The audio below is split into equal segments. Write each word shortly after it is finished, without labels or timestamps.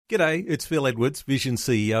G'day, it's Phil Edwards, Vision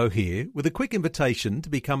CEO here, with a quick invitation to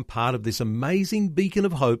become part of this amazing beacon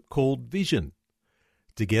of hope called Vision.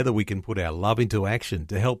 Together we can put our love into action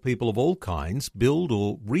to help people of all kinds build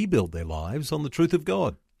or rebuild their lives on the truth of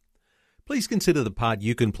God. Please consider the part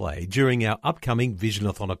you can play during our upcoming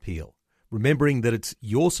Visionathon appeal, remembering that it's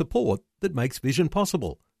your support that makes Vision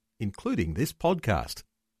possible, including this podcast.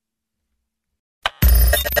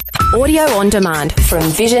 Audio on demand from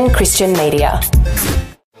Vision Christian Media.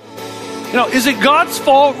 You know, is it God's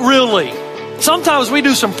fault, really? Sometimes we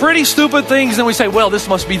do some pretty stupid things and we say, well, this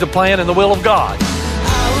must be the plan and the will of God.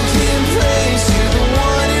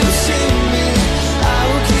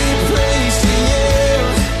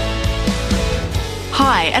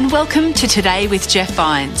 Hi, and welcome to Today with Jeff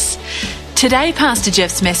Vines. Today, Pastor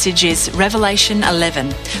Jeff's message is Revelation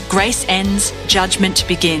 11, Grace Ends, Judgment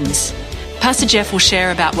Begins. Pastor Jeff will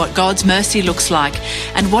share about what God's mercy looks like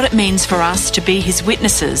and what it means for us to be his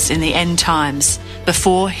witnesses in the end times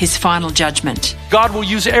before his final judgment. God will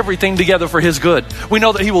use everything together for his good. We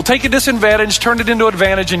know that he will take a disadvantage, turn it into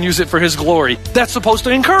advantage, and use it for his glory. That's supposed to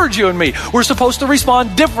encourage you and me. We're supposed to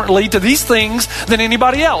respond differently to these things than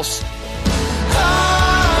anybody else.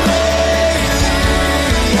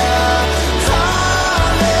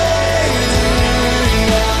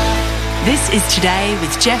 This is Today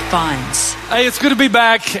with Jeff Vines. Hey, it's good to be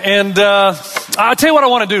back, and I'll tell you what I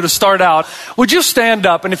want to do to start out. Would you stand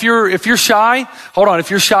up? And if you're shy, hold on.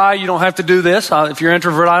 If you're shy, you don't have to do this. If you're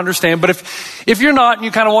introvert, I understand. But if you're not and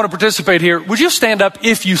you kind of want to participate here, would you stand up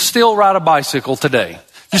if you still ride a bicycle today?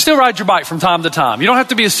 You still ride your bike from time to time. You don't have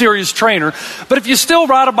to be a serious trainer, but if you still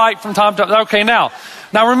ride a bike from time to time, okay, now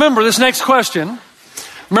remember this next question.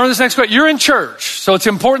 You're in church, so it's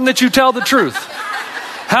important that you tell the truth.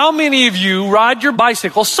 How many of you ride your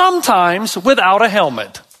bicycle sometimes without a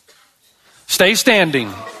helmet? Stay standing.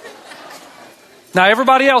 Now,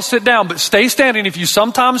 everybody else sit down, but stay standing if you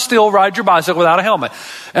sometimes still ride your bicycle without a helmet.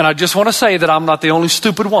 And I just want to say that I'm not the only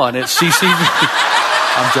stupid one at CCV.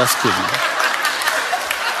 I'm just kidding.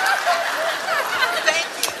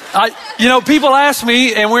 People ask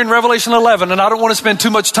me, and we're in Revelation 11, and I don't want to spend too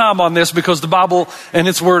much time on this because the Bible and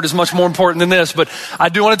its word is much more important than this, but I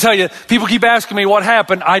do want to tell you, people keep asking me what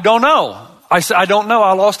happened. I don't know. I don't know.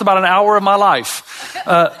 I lost about an hour of my life.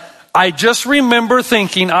 I just remember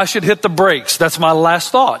thinking I should hit the brakes. That's my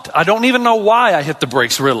last thought. I don't even know why I hit the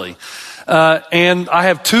brakes, really. And I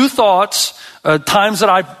have two thoughts, times that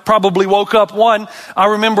I probably woke up. One, I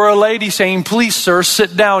remember a lady saying, "Please, sir,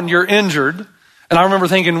 sit down, you're injured." And I remember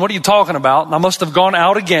thinking, what are you talking about? And I must have gone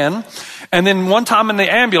out again. And then one time in the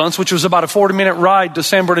ambulance, which was about a 40-minute ride to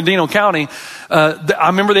San Bernardino County, I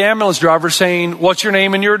remember the ambulance driver saying, "What's your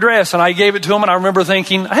name and your address?" And I gave it to him, and I remember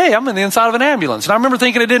thinking, hey, I'm in the inside of an ambulance. And I remember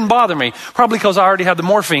thinking it didn't bother me, probably because I already had the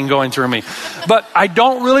morphine going through me. But I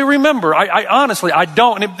don't really remember. I honestly, I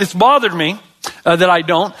don't. And it's bothered me. That I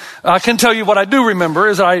don't. I can tell you what I do remember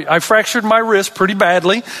is I fractured my wrist pretty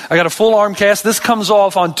badly. I got a full arm cast. This comes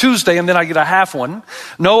off on Tuesday, and then I get a half one.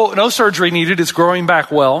 No surgery needed. It's growing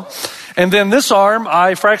back well. And then this arm,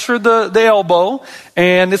 I fractured the elbow,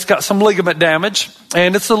 and it's got some ligament damage,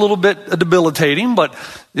 and it's a little bit debilitating, but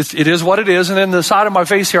it is what it is. And then the side of my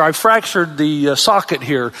face here, I fractured the socket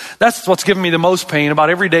here. That's what's giving me the most pain. About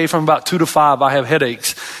every day from about 2 to 5, I have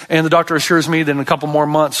headaches. And the doctor assures me that in a couple more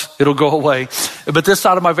months, it'll go away. But this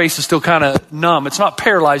side of my face is still kind of numb. It's not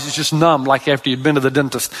paralyzed, it's just numb, like after you've been to the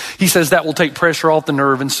dentist. He says that will take pressure off the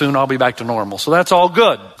nerve, and soon I'll be back to normal. So that's all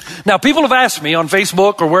good. Now, people have asked me on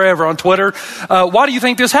Facebook or wherever, on Twitter, why do you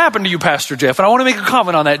think this happened to you, Pastor Jeff? And I want to make a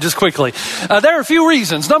comment on that just quickly. There are a few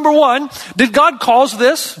reasons. Number one, did God cause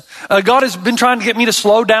this? God has been trying to get me to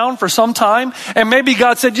slow down for some time. And maybe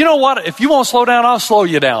God said, you know what? If you won't slow down, I'll slow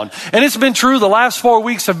you down. And it's been true. The last 4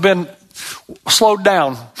 weeks have been slowed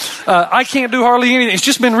down. I can't do hardly anything. It's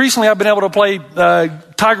just been recently I've been able to play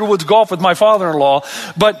Tiger Woods golf with my father-in-law.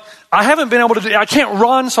 But I haven't been able to I can't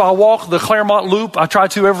run, so I walk the Claremont Loop. I try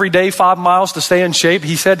to every day, 5 miles to stay in shape.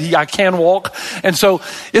 He said I can walk. And so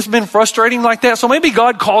it's been frustrating like that. So maybe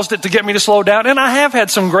God caused it to get me to slow down. And I have had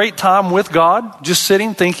some great time with God, just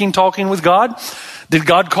sitting, thinking, talking with God. Did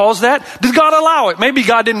God cause that? Did God allow it? Maybe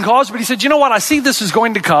God didn't cause it, but he said, you know what? I see this is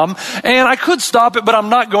going to come, and I could stop it, but I'm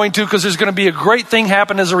not going to, because there's going to be a great thing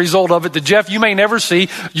happen as a result of it that, Jeff, you may never see.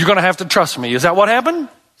 You're going to have to trust me. Is that what happened?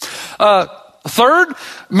 Third,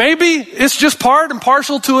 maybe it's just part and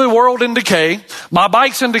parcel to a world in decay. My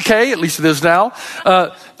bike's in decay, at least it is now.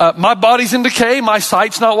 My body's in decay. My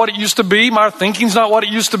sight's not what it used to be. My thinking's not what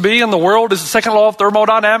it used to be. And the world is the second law of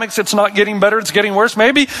thermodynamics. It's not getting better. It's getting worse.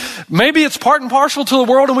 Maybe it's part and parcel to the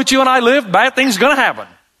world in which you and I live. Bad things are going to happen.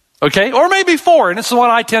 Okay? Or maybe 4, and it's the one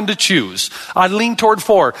I tend to choose. I lean toward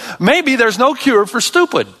 4. Maybe there's no cure for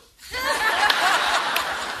stupid.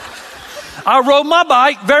 I rode my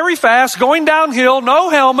bike very fast, going downhill, no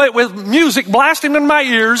helmet, with music blasting in my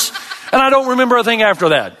ears, and I don't remember a thing after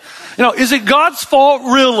that. Is it God's fault?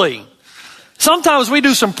 Really? Sometimes we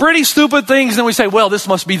do some pretty stupid things and we say, well, this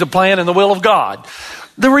must be the plan and the will of God.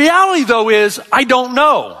 The reality, though, is I don't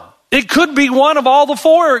know. It could be one of all the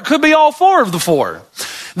 4, or it could be all 4 of the 4.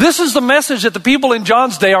 This is the message that the people in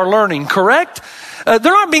John's day are learning, correct? They're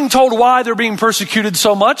not being told why they're being persecuted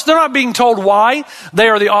so much. They're not being told why they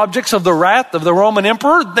are the objects of the wrath of the Roman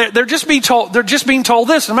emperor. They're just being told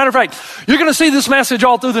this. As a matter of fact, you're going to see this message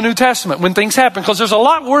all through the New Testament when things happen, because there's a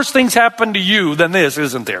lot worse things happen to you than this,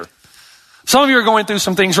 isn't there? Some of you are going through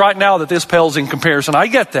some things right now that this pales in comparison. I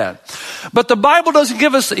get that. But the Bible doesn't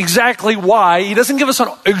give us exactly why. He doesn't give us an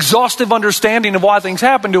exhaustive understanding of why things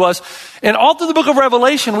happen to us. And all through the book of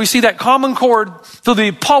Revelation, we see that common chord through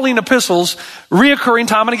the Pauline epistles reoccurring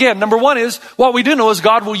time and again. Number 1 is, what we do know is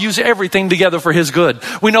God will use everything together for His good.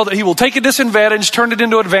 We know that He will take a disadvantage, turn it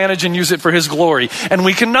into advantage, and use it for His glory. And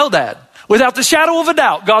we can know that. Without the shadow of a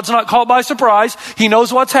doubt, God's not caught by surprise. He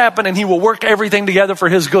knows what's happened, and He will work everything together for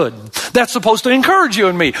His good. That's supposed to encourage you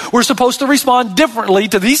and me. We're supposed to respond differently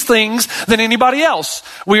to these things than anybody else.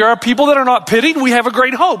 We are a people that are not pitied. We have a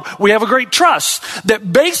great hope. We have a great trust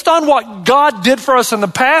that based on what God did for us in the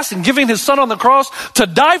past and giving His Son on the cross to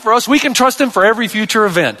die for us, we can trust Him for every future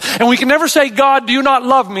event. And we can never say, God, do you not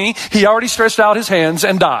love me? He already stretched out His hands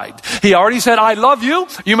and died. He already said, I love you.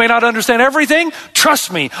 You may not understand everything.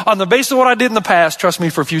 Trust me. On the basis of what I did in the past, trust me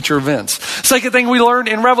for future events. Second thing we learned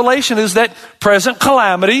in Revelation is that present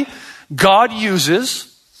calamity God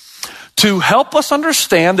uses to help us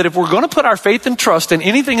understand that if we're going to put our faith and trust in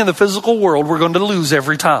anything in the physical world, we're going to lose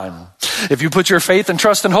every time. If you put your faith and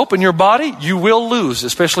trust and hope in your body, you will lose,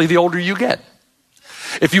 especially the older you get.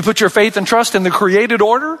 If you put your faith and trust in the created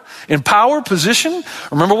order, in power, position,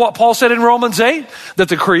 remember what Paul said in Romans 8, that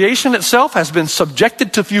the creation itself has been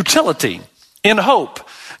subjected to futility in hope.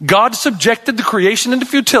 God subjected the creation into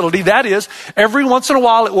futility. That is, every once in a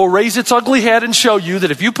while it will raise its ugly head and show you that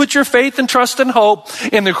if you put your faith and trust and hope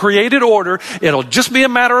in the created order, it'll just be a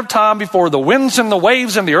matter of time before the winds and the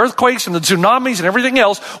waves and the earthquakes and the tsunamis and everything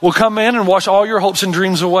else will come in and wash all your hopes and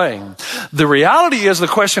dreams away. The reality is, the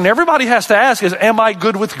question everybody has to ask is, am I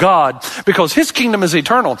good with God? Because His kingdom is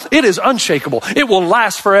eternal. It is unshakable. It will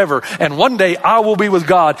last forever. And one day I will be with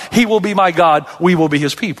God. He will be my God. We will be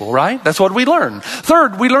His people, right? That's what we learn.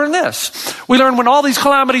 Third, we learn this. We learn when all these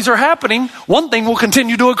calamities are happening, one thing will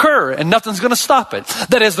continue to occur and nothing's going to stop it.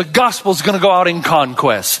 That is, the gospel is going to go out in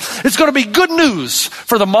conquest. It's going to be good news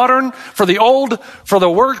for the modern, for the old, for the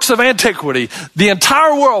works of antiquity. The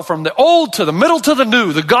entire world, from the old to the middle to the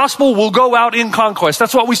new, the gospel will go out in conquest.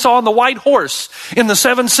 That's what we saw on the white horse in the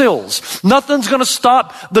 7 seals. Nothing's going to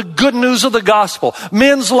stop the good news of the gospel.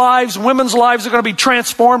 Men's lives, women's lives are going to be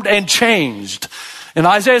transformed and changed. In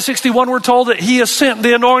Isaiah 61, we're told that He has sent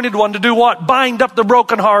the Anointed One to do what? Bind up the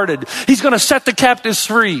brokenhearted. He's going to set the captives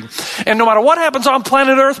free. And no matter what happens on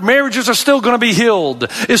planet Earth, marriages are still going to be healed.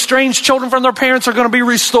 Estranged children from their parents are going to be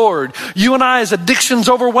restored. You and I, as addictions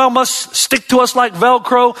overwhelm us, stick to us like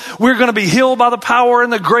Velcro, we're going to be healed by the power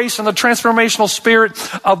and the grace and the transformational spirit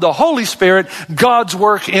of the Holy Spirit, God's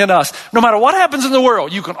work in us. No matter what happens in the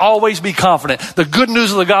world, you can always be confident. The good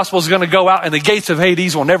news of the gospel is going to go out and the gates of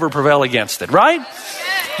Hades will never prevail against it, right?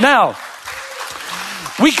 Now,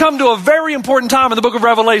 we come to a very important time in the book of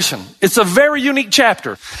Revelation. It's a very unique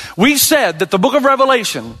chapter. We said that the book of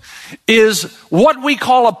Revelation is what we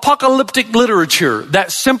call apocalyptic literature.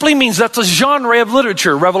 That simply means that's a genre of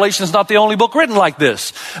literature. Revelation is not the only book written like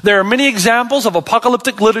this. There are many examples of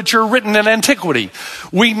apocalyptic literature written in antiquity.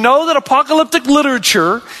 We know that apocalyptic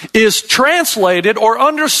literature is translated or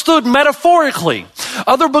understood metaphorically.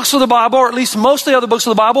 Other books of the Bible, or at least most of the other books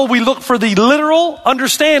of the Bible, we look for the literal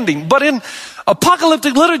understanding. But in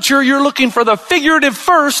apocalyptic literature, you're looking for the figurative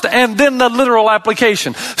first and then the literal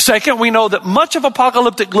application. Second, we know that much of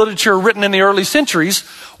apocalyptic literature written in the early centuries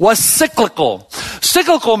was cyclical.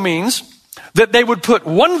 Cyclical means that they would put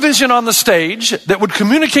one vision on the stage that would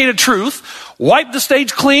communicate a truth, wipe the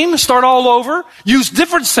stage clean, start all over, use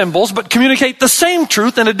different symbols, but communicate the same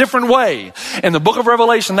truth in a different way. In the book of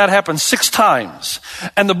Revelation, that happens 6 times.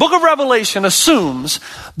 And the book of Revelation assumes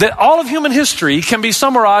that all of human history can be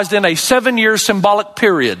summarized in a 7-year symbolic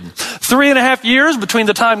period. 3.5 years between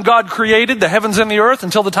the time God created the heavens and the earth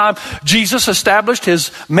until the time Jesus established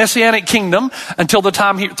His messianic kingdom, until the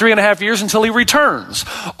time 3.5 years until He returns.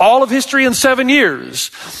 All of history in 7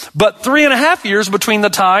 years, but 3.5 years between the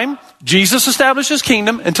time Jesus established his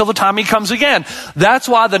kingdom until the time he comes again. That's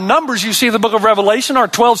why the numbers you see in the book of Revelation are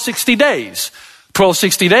 1260 days.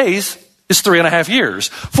 1260 days is 3.5 years.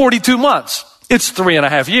 42 months, it's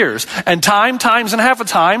 3.5 years. And time times and half a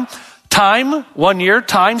time, 1 year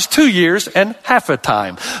times 2 years and half a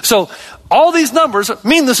time. So all these numbers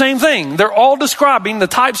mean the same thing. They're all describing the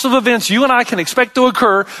types of events you and I can expect to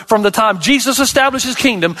occur from the time Jesus established his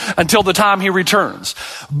kingdom until the time he returns.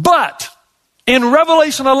 But in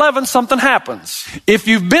Revelation 11, something happens. If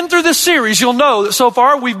you've been through this series, you'll know that so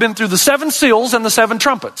far we've been through the 7 seals and the 7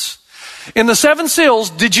 trumpets. In the 7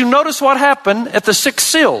 seals, did you notice what happened at the 6th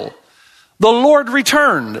seal? The Lord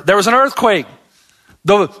returned. There was an earthquake.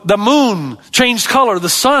 The moon changed color. The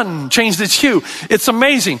sun changed its hue. It's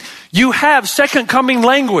amazing. You have second coming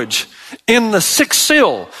language in the 6th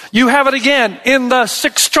seal. You have it again in the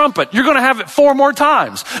 6th trumpet. You're going to have it 4 more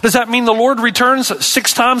times. Does that mean the Lord returns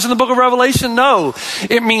 6 times in the book of Revelation? No.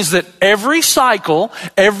 It means that every cycle,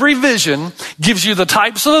 every vision gives you the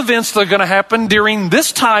types of events that are going to happen during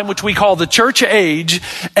this time, which we call the church age.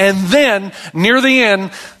 And then near the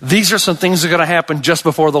end, these are some things that are going to happen just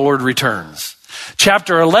before the Lord returns.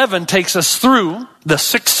 Chapter 11 takes us through the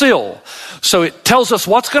 6th seal. So it tells us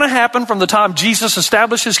what's going to happen from the time Jesus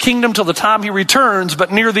established his kingdom till the time he returns.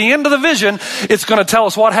 But near the end of the vision, it's going to tell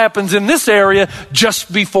us what happens in this area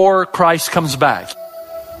just before Christ comes back.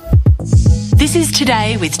 This is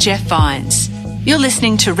Today with Jeff Vines. You're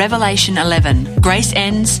listening to Revelation 11. Grace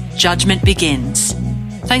ends, judgment begins.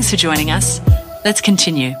 Thanks for joining us. Let's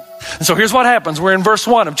continue. And so here's what happens. We're in verse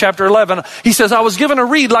 1 of chapter 11. He says, I was given a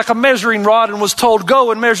reed like a measuring rod and was told,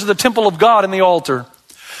 go and measure the temple of God and the altar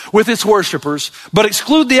with its worshipers, but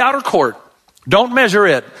exclude the outer court. Don't measure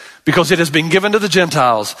it, because it has been given to the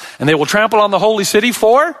Gentiles, and they will trample on the holy city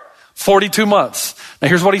for 42 months. Now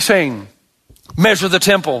here's what he's saying. Measure the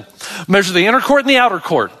temple. Measure the inner court and the outer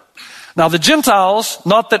court. Now the Gentiles,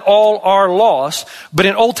 not that all are lost, but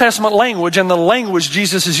in Old Testament language, and the language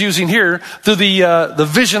Jesus is using here through the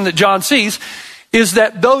vision that John sees, is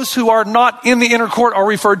that those who are not in the inner court are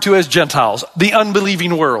referred to as Gentiles, the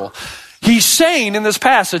unbelieving world. He's saying in this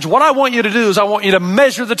passage, what I want you to do is I want you to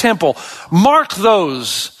measure the temple, mark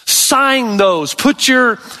those, sign those, put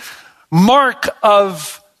your mark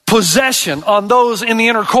of possession on those in the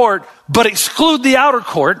inner court, but exclude the outer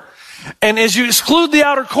court. And as you exclude the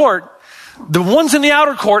outer court, the ones in the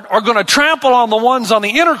outer court are going to trample on the ones on the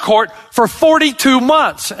inner court for 42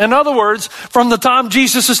 months. In other words, from the time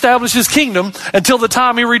Jesus established his kingdom until the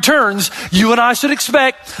time he returns, you and I should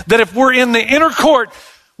expect that if we're in the inner court,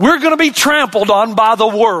 we're going to be trampled on by the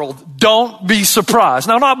world. Don't be surprised.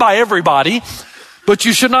 Now, not by everybody, but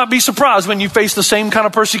you should not be surprised when you face the same kind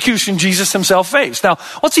of persecution Jesus himself faced. Now,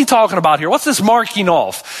 what's he talking about here? What's this marking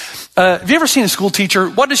off? Have you ever seen a school teacher?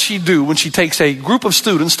 What does she do when she takes a group of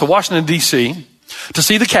students to Washington, D.C. to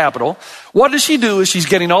see the Capitol? What does she do is she's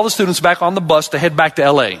getting all the students back on the bus to head back to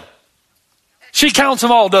L.A. She counts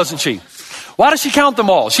them all, doesn't she? Why does she count them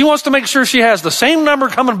all? She wants to make sure she has the same number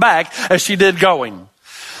coming back as she did going.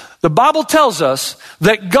 The Bible tells us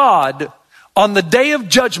that God, on the day of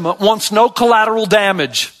judgment, wants no collateral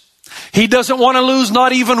damage. He doesn't want to lose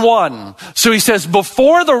not even one. So he says,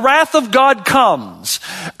 before the wrath of God comes,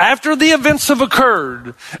 after the events have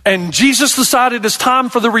occurred, and Jesus decided it's time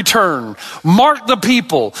for the return, mark the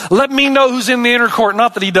people. Let me know who's in the inner court.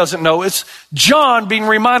 Not that he doesn't know. It's John being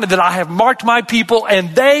reminded that I have marked my people,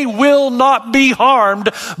 and they will not be harmed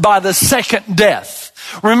by the second death.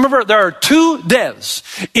 Remember, there are 2 deaths.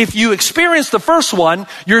 If you experience the first one,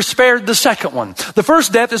 you're spared the second one. The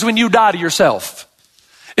first death is when you die to yourself.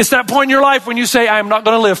 It's that point in your life when you say, I am not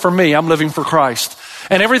going to live for me. I'm living for Christ.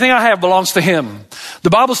 And everything I have belongs to him. The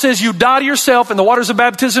Bible says you die to yourself in the waters of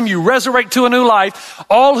baptism. You resurrect to a new life.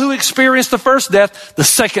 All who experience the first death, the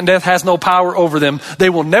second death has no power over them. They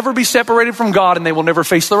will never be separated from God, and they will never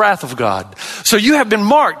face the wrath of God. So you have been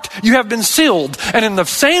marked. You have been sealed. And in the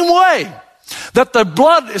same way that the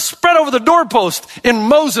blood is spread over the doorpost in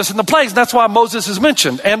Moses and the plagues, that's why Moses is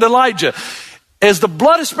mentioned, and Elijah. As the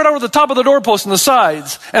blood is spread over the top of the doorpost and the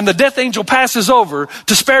sides, and the death angel passes over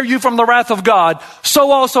to spare you from the wrath of God, so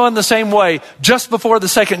also in the same way, just before the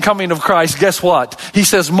second coming of Christ, guess what? He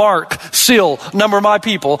says, mark, seal, number my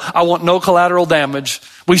people. I want no collateral damage.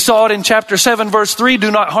 We saw it in chapter 7, verse 3. Do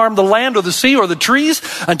not harm the land or the sea or the trees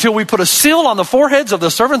until we put a seal on the foreheads of the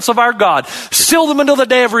servants of our God. Seal them until the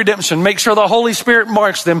day of redemption. Make sure the Holy Spirit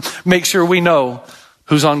marks them. Make sure we know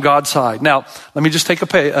who's on God's side. Now, let me just take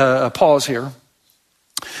a pause here.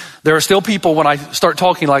 There are still people, when I start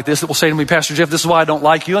talking like this, that will say to me, Pastor Jeff, this is why I don't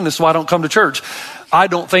like you and this is why I don't come to church. I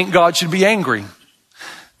don't think God should be angry.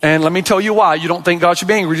 And let me tell you why you don't think God should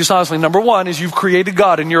be angry. Just honestly, number one is you've created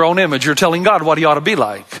God in your own image. You're telling God what he ought to be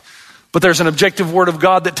like. But there's an objective word of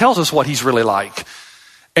God that tells us what he's really like.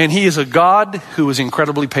 And he is a God who is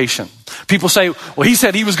incredibly patient. People say, well, he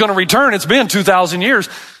said he was going to return. It's been 2,000 years.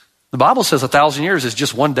 The Bible says 1,000 years is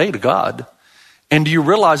just one day to God. And do you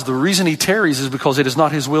realize the reason he tarries is because it is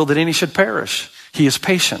not his will that any should perish. He is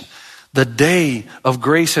patient. The day of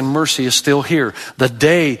grace and mercy is still here. The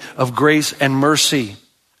day of grace and mercy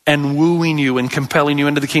and wooing you and compelling you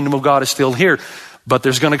into the kingdom of God is still here. But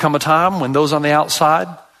there's going to come a time when those on the outside,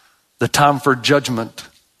 the time for judgment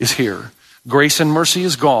is here. Grace and mercy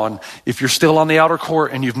is gone. If you're still on the outer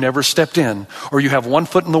court and you've never stepped in, or you have one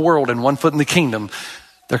foot in the world and one foot in the kingdom,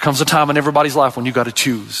 there comes a time in everybody's life when you got to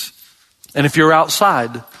choose. And if you're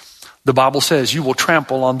outside, the Bible says you will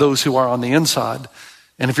trample on those who are on the inside.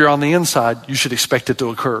 And if you're on the inside, you should expect it to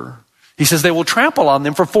occur. He says they will trample on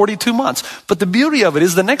them for 42 months. But the beauty of it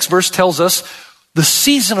is the next verse tells us the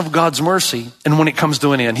season of God's mercy and when it comes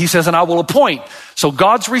to an end. He says, and I will appoint. So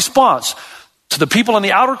God's response to the people in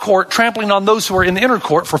the outer court trampling on those who are in the inner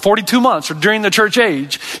court for 42 months or during the church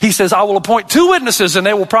age, he says, I will appoint 2 witnesses and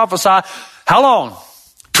they will prophesy. How long?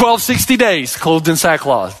 1260 days clothed in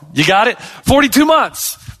sackcloth. You got it? 42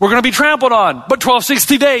 months. We're going to be trampled on. But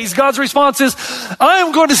 1260 days, God's response is, I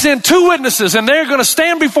am going to send 2 witnesses and they're going to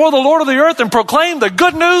stand before the Lord of the earth and proclaim the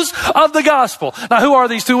good news of the gospel. Now, who are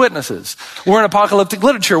these 2 witnesses? We're in apocalyptic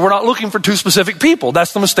literature. We're not looking for 2 specific people.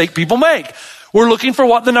 That's the mistake people make. We're looking for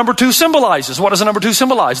what the number 2 symbolizes. What does the number 2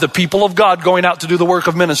 symbolize? The people of God going out to do the work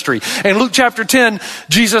of ministry. In Luke chapter 10,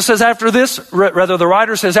 Jesus says after this, rather the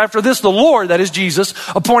writer says after this, the Lord, that is Jesus,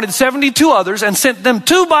 appointed 72 others and sent them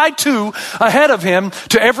 2 by 2 ahead of him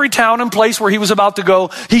to every town and place where he was about to go.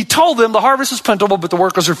 He told them the harvest is plentiful, but the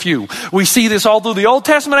workers are few. We see this all through the Old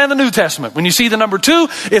Testament and the New Testament. When you see the number 2,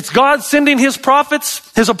 it's God sending his prophets,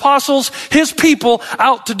 his apostles, his people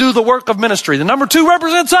out to do the work of ministry. The number 2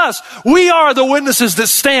 represents us. We are the witnesses that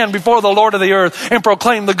stand before the Lord of the earth and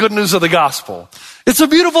proclaim the good news of the gospel. It's a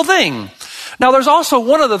beautiful thing. Now, there's also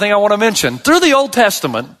one other thing I want to mention. Through the Old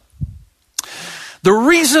Testament, the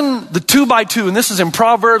reason the 2 by 2, and this is in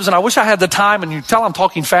Proverbs, and I wish I had the time, and you tell I'm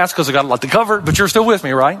talking fast because I got a lot to cover, but you're still with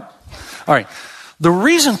me, right? All right. The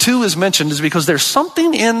reason 2 is mentioned is because there's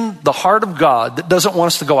something in the heart of God that doesn't want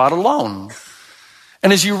us to go out alone.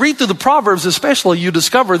 And as you read through the Proverbs especially, you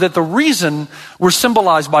discover that the reason we're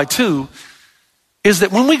symbolized by 2 is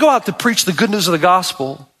that when we go out to preach the good news of the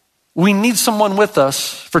gospel, we need someone with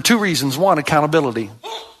us for 2 reasons. 1, accountability.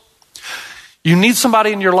 You need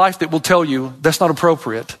somebody in your life that will tell you that's not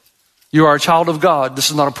appropriate. You are a child of God.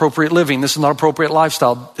 This is not appropriate living. This is not appropriate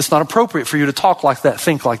lifestyle. It's not appropriate for you to talk like that,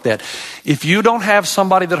 think like that. If you don't have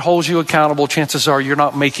somebody that holds you accountable, chances are you're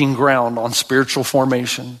not making ground on spiritual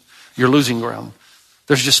formation. You're losing ground.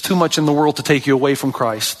 There's just too much in the world to take you away from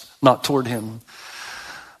Christ, not toward him.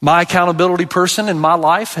 My accountability person in my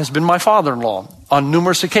life has been my father-in-law on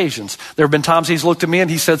numerous occasions. There have been times he's looked at me and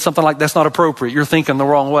he said something like, that's not appropriate. You're thinking the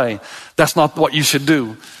wrong way. That's not what you should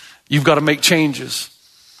do. You've got to make changes.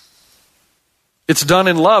 It's done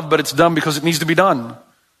in love, but it's done because it needs to be done.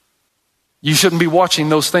 You shouldn't be watching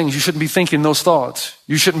those things. You shouldn't be thinking those thoughts.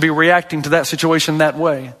 You shouldn't be reacting to that situation that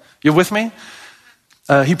way. You with me?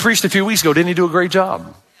 He preached a few weeks ago. Didn't he do a great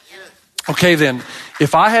job? Okay, then,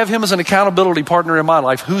 if I have him as an accountability partner in my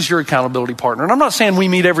life, who's your accountability partner? And I'm not saying we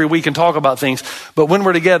meet every week and talk about things, but when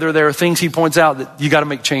we're together, there are things he points out that you got to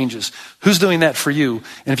make changes. Who's doing that for you?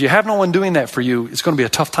 And if you have no one doing that for you, it's going to be a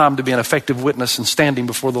tough time to be an effective witness and standing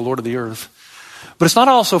before the Lord of the earth. But it's not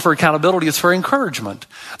also for accountability, it's for encouragement.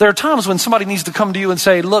 There are times when somebody needs to come to you and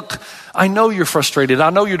say, look, I know you're frustrated.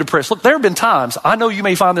 I know you're depressed. Look, there have been times, I know you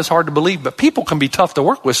may find this hard to believe, but people can be tough to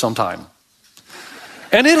work with sometimes.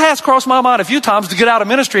 And it has crossed my mind a few times to get out of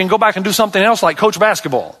ministry and go back and do something else like coach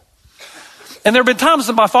basketball. And there have been times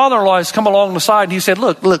that my father-in-law has come along the side and he said,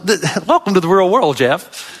 look, welcome to the real world,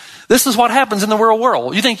 Jeff. This is what happens in the real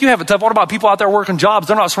world. You think you have it tough. What about people out there working jobs?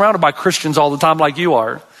 They're not surrounded by Christians all the time like you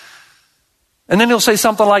are. And then he'll say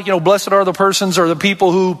something like, blessed are the persons or the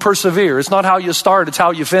people who persevere. It's not how you start, it's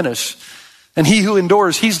how you finish. And he who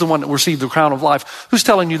endures, he's the one that will receive the crown of life. Who's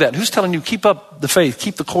telling you that? Who's telling you keep up the faith,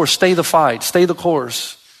 keep the course, stay the fight, stay the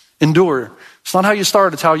course, endure. It's not how you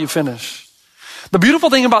start, it's how you finish. The beautiful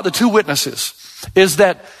thing about the 2 witnesses is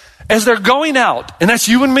that as they're going out, and that's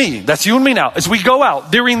you and me now, as we go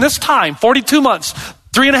out during this time, 42 months,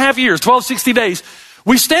 3.5 years, 1260 days,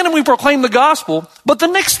 we stand and we proclaim the gospel, but the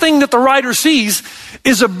next thing that the writer sees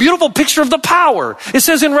is a beautiful picture of the power. It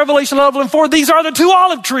says in Revelation 11:4, these are the 2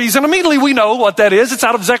 olive trees. And immediately we know what that is. It's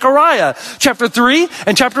out of Zechariah chapter 3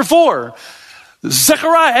 and chapter 4.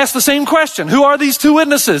 Zechariah asked the same question. Who are these two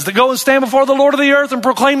witnesses that go and stand before the Lord of the earth and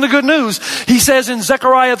proclaim the good news? He says in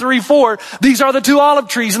Zechariah 3:4, these are the two olive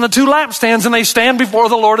trees and the two lampstands, and they stand before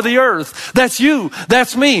the Lord of the earth. That's you.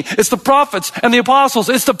 That's me. It's the prophets and the apostles.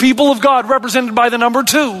 It's the people of God represented by the number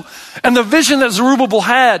 2. And the vision that Zerubbabel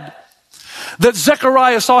had, that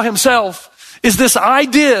Zechariah saw himself, is this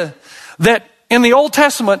idea that in the Old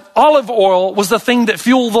Testament, olive oil was the thing that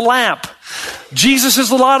fueled the lamp. Jesus is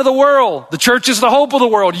the light of the world. The church is the hope of the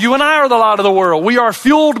world. You and I are the light of the world. We are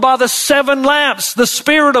fueled by the 7 lamps, the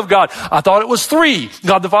Spirit of God. I thought it was 3.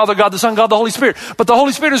 God the Father, God the Son, God the Holy Spirit. But the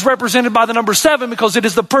Holy Spirit is represented by the number 7 because it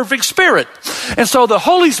is the perfect Spirit. And so the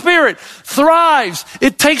Holy Spirit thrives.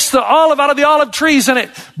 It takes the olive out of the olive trees and it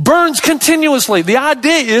burns continuously. The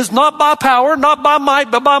idea is not by power, not by might,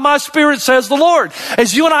 but by my Spirit, says the Lord.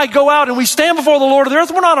 As you and I go out and we stand before the Lord of the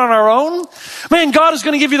earth, we're not on our own. Man, God is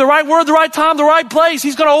going to give you the right word, the right time, the right place.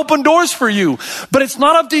 He's going to open doors for you. But it's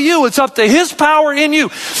not up to you. It's up to His power in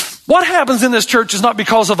you. What happens in this church is not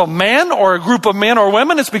because of a man or a group of men or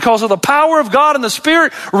women. It's because of the power of God and the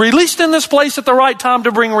Spirit released in this place at the right time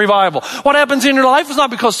to bring revival. What happens in your life is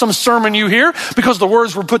not because some sermon you hear, because the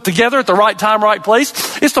words were put together at the right time, right place.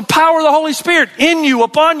 It's the power of the Holy Spirit in you,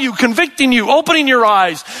 upon you, convicting you, opening your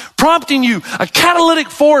eyes, prompting you, a catalytic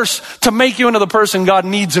force to make you into the person God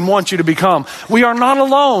needs and wants you to become. We are not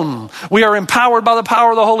alone. We are empowered by the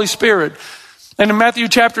power of the Holy Spirit. And in Matthew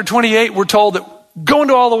chapter 28, we're told that go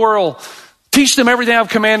into all the world, teach them everything I've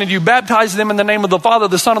commanded you, baptize them in the name of the Father,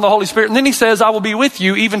 the Son, and the Holy Spirit. And then He says, I will be with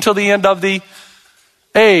you even till the end of the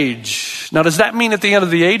age. Now, does that mean at the end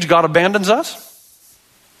of the age, God abandons us?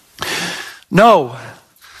 No.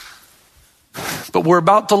 But we're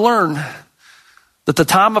about to learn that the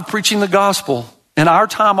time of preaching the gospel and our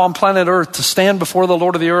time on planet Earth to stand before the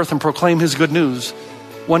Lord of the earth and proclaim His good news,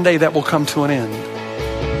 one day that will come to an end.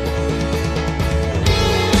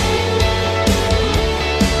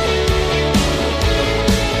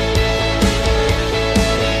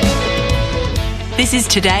 This is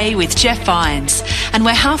Today with Jeff Vines, and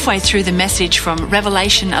we're halfway through the message from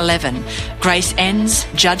Revelation 11, Grace Ends,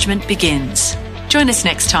 Judgment Begins. Join us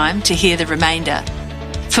next time to hear the remainder.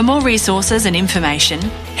 For more resources and information,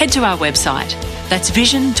 head to our website. That's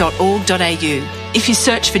vision.org.au. If you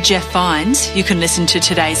search for Jeff Vines, you can listen to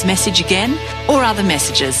today's message again or other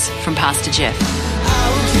messages from Pastor Jeff.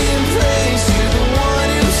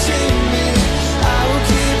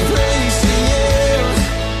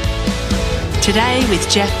 Today with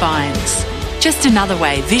Jeff Vines. Just another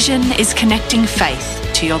way Vision is connecting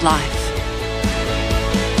faith to your life.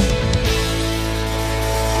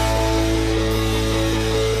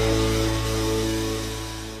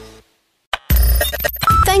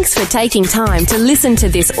 Thanks for taking time to listen to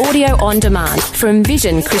this audio on demand from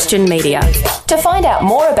Vision Christian Media. To find out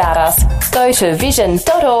more about us, go to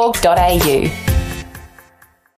vision.org.au.